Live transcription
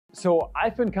So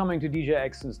I've been coming to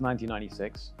DJX since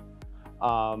 1996.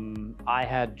 I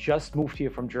had just moved here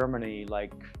from Germany,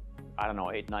 like, I don't know,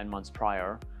 8-9 months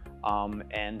prior.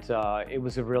 It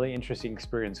was a really interesting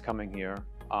experience coming here.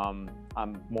 I'm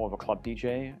more of a club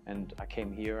DJ, and I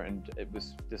came here, and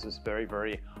this is very,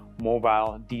 very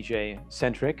mobile DJ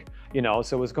centric, you know,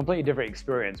 so it was a completely different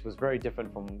experience. It was very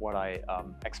different from what I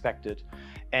expected.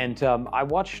 And I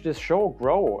watched this show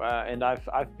grow, and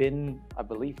I've been, I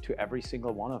believe, to every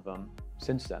single one of them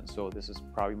since then. So this is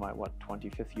probably my,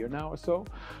 25th year now or so.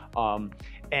 I'm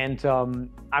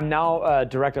now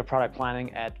Director of Product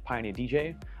Planning at Pioneer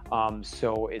DJ.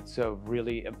 So it's a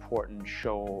really important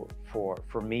show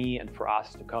for me and for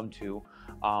us to come to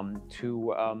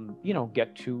you know,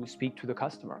 get to speak to the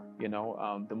customer. You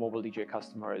know, the mobile DJ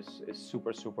customer is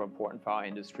super, super important for our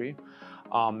industry.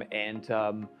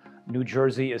 New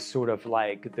Jersey is sort of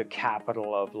like the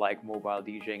capital of like mobile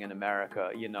DJing in America.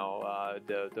 You know,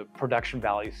 the production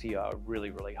values here are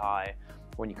really, really high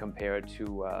when you compare it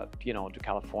to, you know, to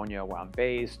California, where I'm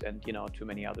based, and, you know, to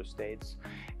many other states.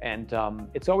 And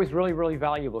it's always really, really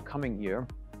valuable coming here.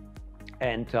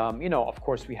 And, you know, of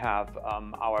course, we have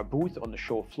our booth on the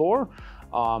show floor.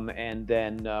 And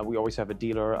then we always have a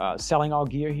dealer selling our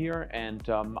gear here. And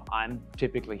I'm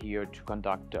typically here to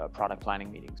conduct product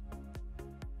planning meetings.